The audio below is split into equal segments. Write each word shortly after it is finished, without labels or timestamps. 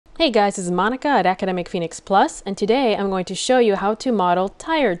Hey guys, this is Monica at Academic Phoenix Plus, and today I'm going to show you how to model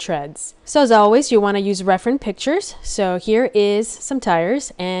tire treads. So as always, you want to use reference pictures. So here is some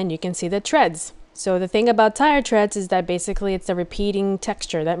tires and you can see the treads. So the thing about tire treads is that basically it's a repeating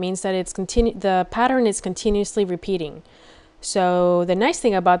texture. That means that the pattern is continuously repeating. So the nice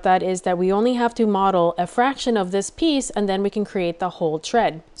thing about that is that we only have to model a fraction of this piece and then we can create the whole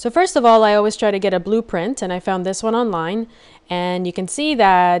tread. So first of all, I always try to get a blueprint, and I found this one online, and you can see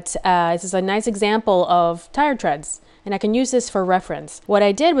that this is a nice example of tire treads, and I can use this for reference. What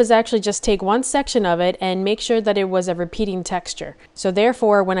I did was actually just take one section of it and make sure that it was a repeating texture. So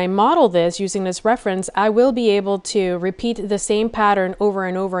therefore, when I model this using this reference, I will be able to repeat the same pattern over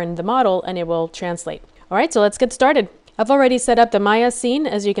and over in the model and it will translate. All right, so let's get started. I've already set up the Maya scene.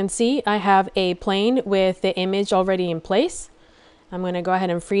 As you can see, I have a plane with the image already in place. I'm going to go ahead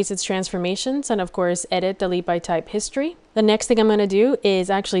and freeze its transformations and of course edit, delete by type history. The next thing I'm going to do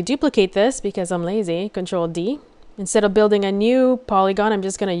is actually duplicate this because I'm lazy. Control D. Instead of building a new polygon, I'm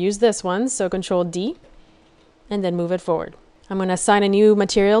just going to use this one. So Control D and then move it forward. I'm going to assign a new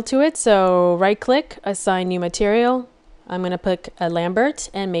material to it. So right click, assign new material. I'm going to pick a Lambert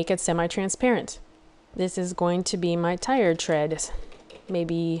and make it semi-transparent. This is going to be my tire tread,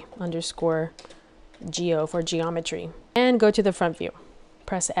 maybe underscore geo for geometry. And go to the front view.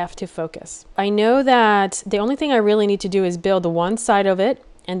 Press F to focus. I know that the only thing I really need to do is build one side of it,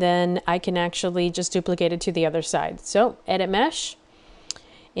 and then I can actually just duplicate it to the other side. So edit mesh,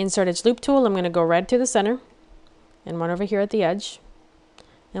 insert edge loop tool. I'm going to go right to the center and one over here at the edge.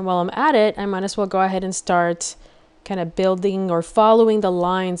 And while I'm at it, I might as well go ahead and start kind of building or following the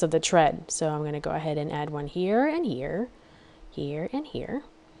lines of the tread. So I'm going to go ahead and add one here and here, here and here,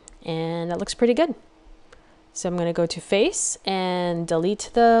 and that looks pretty good. So I'm going to go to face and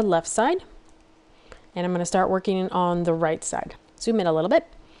delete the left side, and I'm going to start working on the right side. Zoom in a little bit.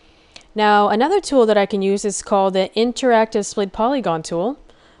 Now another tool that I can use is called the interactive split polygon tool.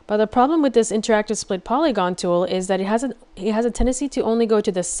 But the problem with this interactive split polygon tool is that it has a tendency to only go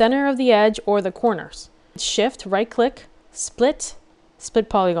to the center of the edge or the corners. Shift, right click, split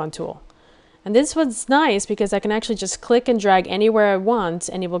polygon tool. And this one's nice because I can actually just click and drag anywhere I want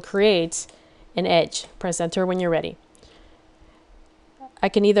and it will create an edge. Press enter when you're ready. I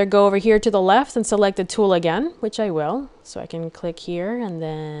can either go over here to the left and select the tool again, which I will. So I can click here and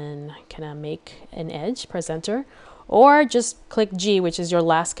then kind of make an edge, press enter, or just click G, which is your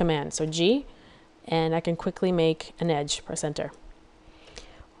last command. So G, and I can quickly make an edge, press enter.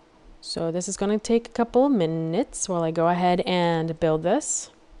 So this is going to take a couple minutes while I go ahead and build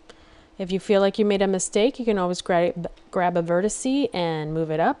this. If you feel like you made a mistake, you can always grab a vertex and move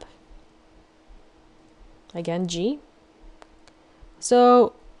it up. Again, G.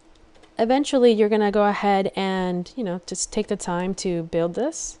 So eventually you're going to go ahead and, just take the time to build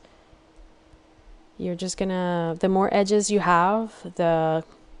this. You're just going to, the more edges you have, the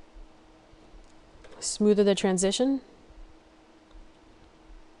smoother the transition.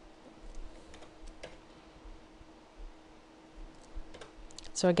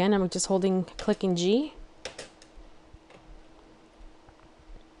 So again, I'm just clicking G,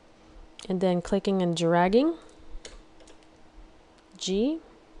 and then clicking and dragging, G,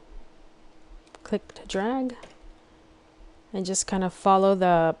 click to drag, and just kind of follow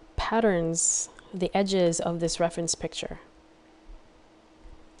the patterns, the edges of this reference picture.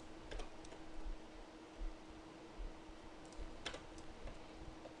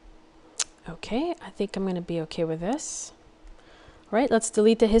 Okay, I think I'm going to be okay with this. All right, let's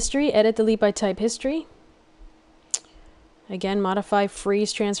delete the history, edit, delete by type history. Again, modify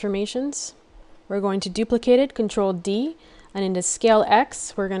freeze transformations. We're going to duplicate it, Control D, and into scale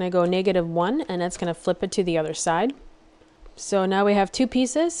X, we're going to go -1, and that's going to flip it to the other side. So now we have two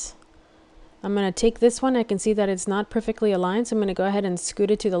pieces. I'm going to take this one. I can see that it's not perfectly aligned, so I'm going to go ahead and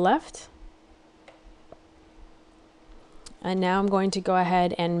scoot it to the left. And now I'm going to go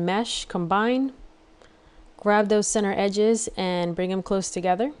ahead and mesh, combine. Grab those center edges and bring them close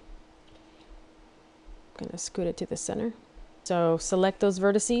together. I'm going to scoot it to the center. So select those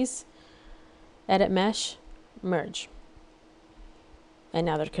vertices, edit mesh, merge. And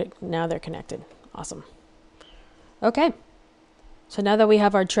now they're connected. Awesome. Okay. So now that we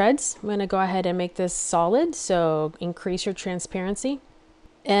have our treads, I'm going to go ahead and make this solid. So increase your transparency.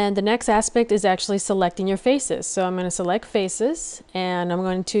 And the next aspect is actually selecting your faces. So I'm going to select faces and I'm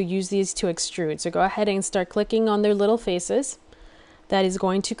going to use these to extrude. So go ahead and start clicking on their little faces. That is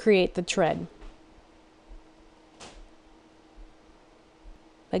going to create the tread.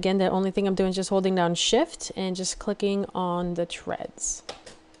 Again, the only thing I'm doing is just holding down Shift and just clicking on the treads.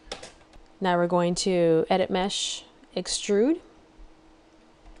 Now we're going to edit mesh, extrude.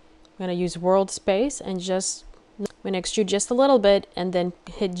 going to use world space and I'm going to extrude just a little bit and then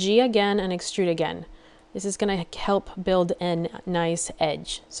hit G again and extrude again. This is going to help build a nice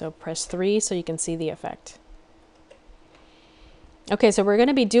edge. So press 3 so you can see the effect. Okay, so we're going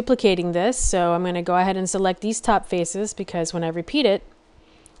to be duplicating this. So I'm going to go ahead and select these top faces because when I repeat it,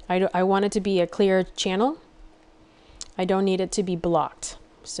 I want it to be a clear channel. I don't need it to be blocked.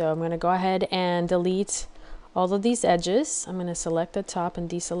 So I'm going to go ahead and delete all of these edges. I'm going to select the top and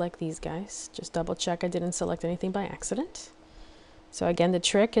deselect these guys. Just double check I didn't select anything by accident. So again, the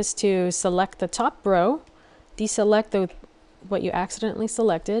trick is to select the top row, deselect what you accidentally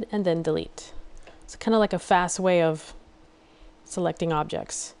selected, and then delete. It's kind of like a fast way of selecting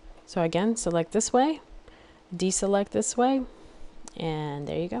objects. So again, select this way, deselect this way, and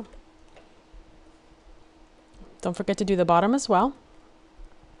there you go. Don't forget to do the bottom as well.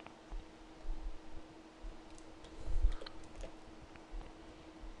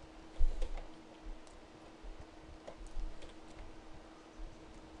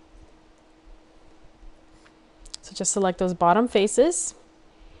 So just select those bottom faces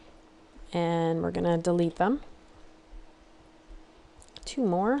and we're gonna delete them. 2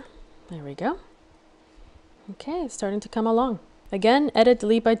 more, there we go. Okay, it's starting to come along. Again, edit,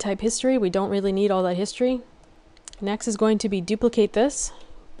 delete by type history. We don't really need all that history. Next is going to be duplicate this,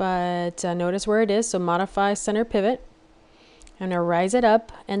 but notice where it is. So modify center pivot. I'm gonna rise it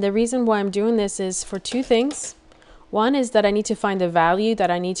up. And the reason why I'm doing this is for 2 things. One is that I need to find the value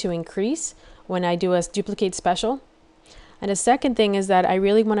that I need to increase when I do a duplicate special. And the second thing is that I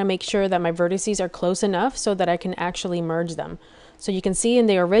really want to make sure that my vertices are close enough so that I can actually merge them. So you can see in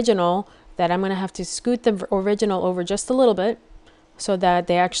the original that I'm going to have to scoot the original over just a little bit so that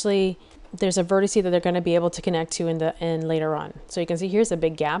there's a vertex that they're going to be able to connect to in later on. So you can see here's a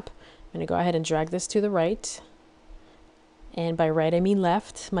big gap. I'm going to go ahead and drag this to the right. And by right, I mean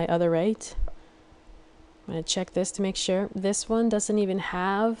left, my other right. I'm going to check this to make sure. This one doesn't even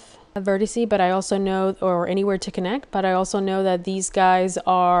have a vertex, but I also know, or anywhere to connect, but I also know that these guys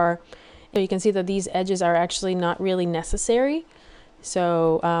are, so you can see that these edges are actually not really necessary.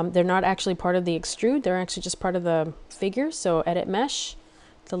 So they're not actually part of the extrude. They're actually just part of the figure. So edit mesh,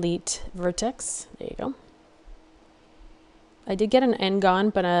 delete vertex. There you go. I did get an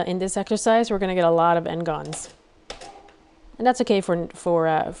n-gon, but in this exercise, we're going to get a lot of n-gons. And that's okay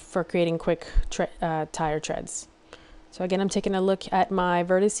for creating quick tire treads. So again, I'm taking a look at my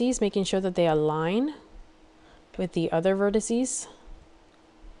vertices, making sure that they align with the other vertices.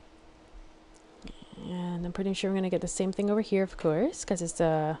 And I'm pretty sure we're going to get the same thing over here, of course, because it's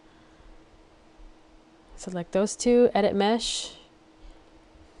select those 2, edit mesh,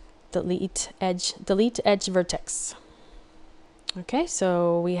 delete edge vertex. Okay,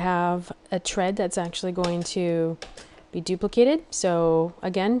 so we have a tread that's actually going to be duplicated. So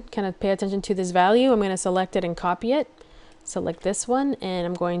again, kind of pay attention to this value. I'm going to select it and copy it. Select this one, and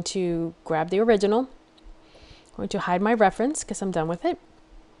I'm going to grab the original. I'm going to hide my reference because I'm done with it.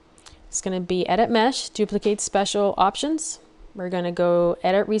 It's going to be edit mesh, duplicate special options. We're going to go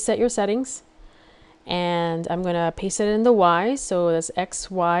edit, reset your settings, and I'm going to paste it in the Y. So that's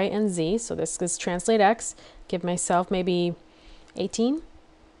X, Y, and Z. So this is translate X. Give myself maybe 18,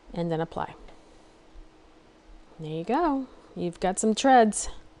 and then apply. There you go. You've got some treads.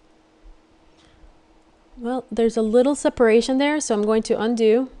 Well, there's a little separation there, so I'm going to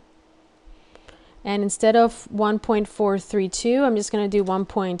undo. And instead of 1.432, I'm just going to do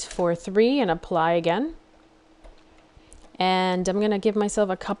 1.43 and apply again. And I'm going to give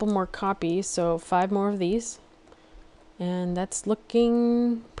myself a couple more copies, so 5 more of these. And that's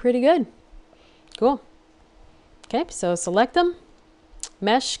looking pretty good. Cool. Okay, so select them,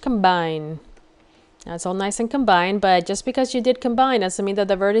 mesh, combine. Now it's all nice and combined, but just because you did combine doesn't mean that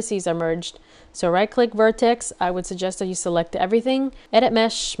the vertices are merged. So right click vertex, I would suggest that you select everything, edit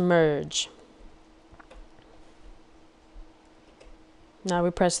mesh, merge. Now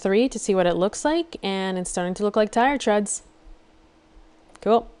we press 3 to see what it looks like, and it's starting to look like tire treads.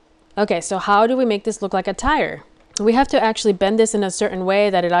 Cool. Okay, so how do we make this look like a tire? We have to actually bend this in a certain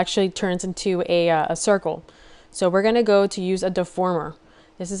way that it actually turns into a circle. So we're going to go to use a deformer.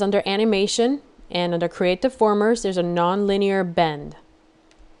 This is under animation. And under create deformers, there's a non-linear bend.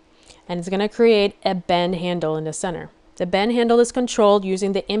 And it's going to create a bend handle in the center. The bend handle is controlled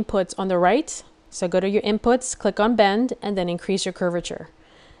using the inputs on the right. So go to your inputs, click on bend, and then increase your curvature.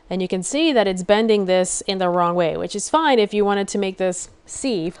 And you can see that it's bending this in the wrong way, which is fine if you wanted to make this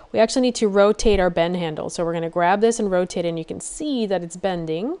C. We actually need to rotate our bend handle. So we're going to grab this and rotate it, and you can see that it's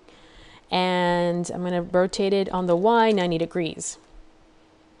bending. And I'm going to rotate it on the Y 90 degrees.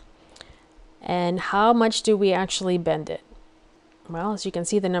 And how much do we actually bend it? Well, as you can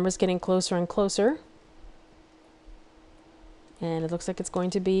see, the number's getting closer and closer. And it looks like it's going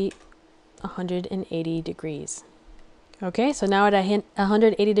to be 180 degrees. Okay, so now at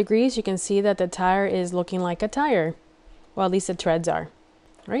 180 degrees, you can see that the tire is looking like a tire. Well, at least the treads are.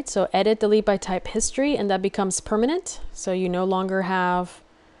 All right, so edit, delete by type history, and that becomes permanent. So you no longer have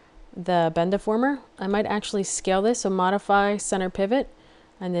the bend deformer. I might actually scale this, so modify center pivot,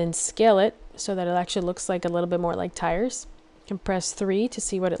 and then scale it so that it actually looks like a little bit more like tires. You can press 3 to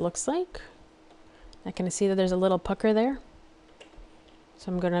see what it looks like. I can see that there's a little pucker there.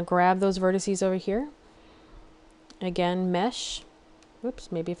 So I'm going to grab those vertices over here. Again, mesh.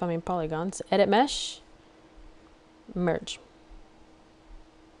 Whoops, maybe if I'm in polygons. Edit mesh. Merge.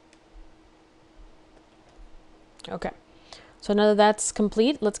 Okay. So now that that's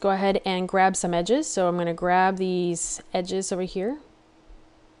complete, let's go ahead and grab some edges. So I'm going to grab these edges over here.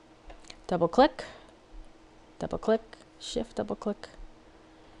 Double click, shift, double click,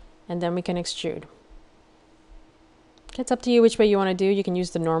 and then we can extrude. It's up to you which way you want to do. You can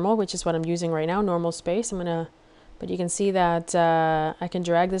use the normal, which is what I'm using right now, normal space. But you can see that I can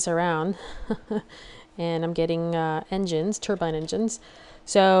drag this around and I'm getting engines, turbine engines.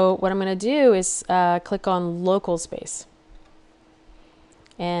 So what I'm going to do is click on local space.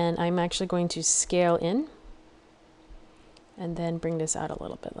 And I'm actually going to scale in and then bring this out a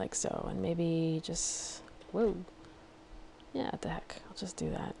little bit like so. And maybe just, whoa. Yeah, what the heck. I'll just do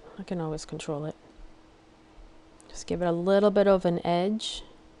that. I can always control it. Just give it a little bit of an edge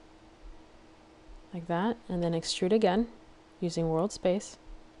like that, and then extrude again using world space.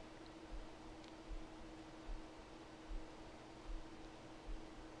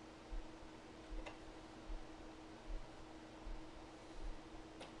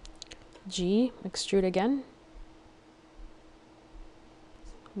 G, extrude again.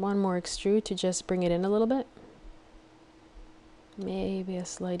 One more extrude to just bring it in a little bit. Maybe a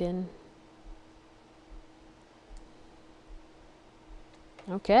slight in.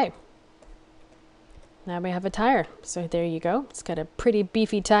 Okay. Now we have a tire. So there you go. It's got a pretty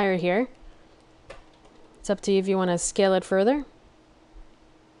beefy tire here. It's up to you if you want to scale it further.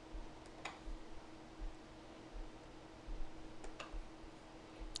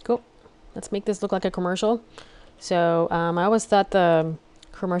 Cool. Let's make this look like a commercial. So I always thought the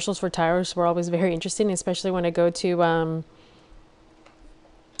commercials for tires were always very interesting, especially when I go to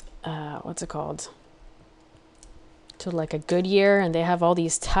what's it called? To like a Goodyear, and they have all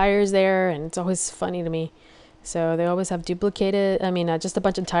these tires there, and it's always funny to me. So they always have duplicated, just a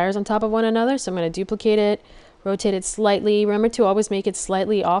bunch of tires on top of one another. So I'm going to duplicate it, rotate it slightly. Remember to always make it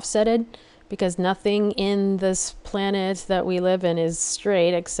slightly offsetted, because nothing in this planet that we live in is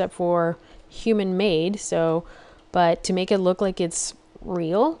straight except for human made. So, but to make it look like it's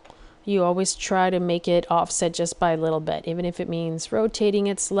real, you always try to make it offset just by a little bit, even if it means rotating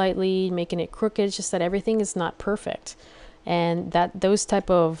it slightly, making it crooked. It's just that everything is not perfect, and that those type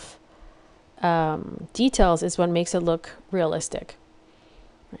of details is what makes it look realistic.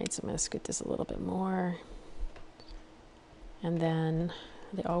 All right, so I'm going to scoot this a little bit more, and then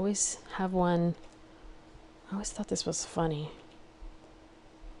they always have one. I always thought this was funny.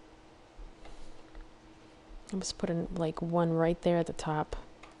 I just put in like one right there at the top.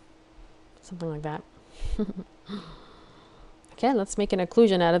 Something like that. Okay, let's make an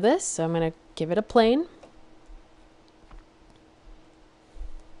occlusion out of this. So I'm going to give it a plane.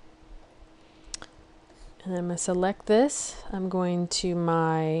 And I'm going to select this. I'm going to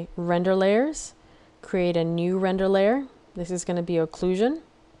my render layers, create a new render layer. This is going to be occlusion.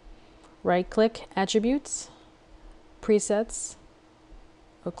 Right click, attributes, presets,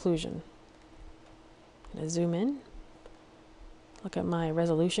 occlusion. I'm going to zoom in, look at my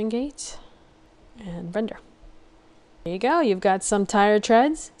resolution gauge, and render. There you go, you've got some tire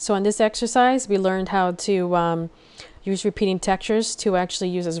treads. So in this exercise, we learned how to use repeating textures to actually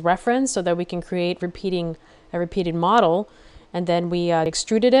use as reference so that we can create a repeated model. And then we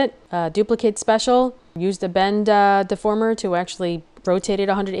extruded it, duplicate special, used the bend deformer to actually rotate it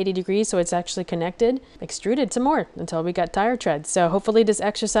 180 degrees so it's actually connected, extruded some more until we got tire treads. So hopefully this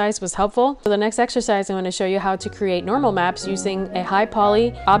exercise was helpful. For the next exercise, I'm going to show you how to create normal maps using a high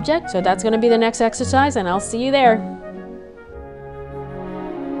poly object. So that's going to be the next exercise, and I'll see you there.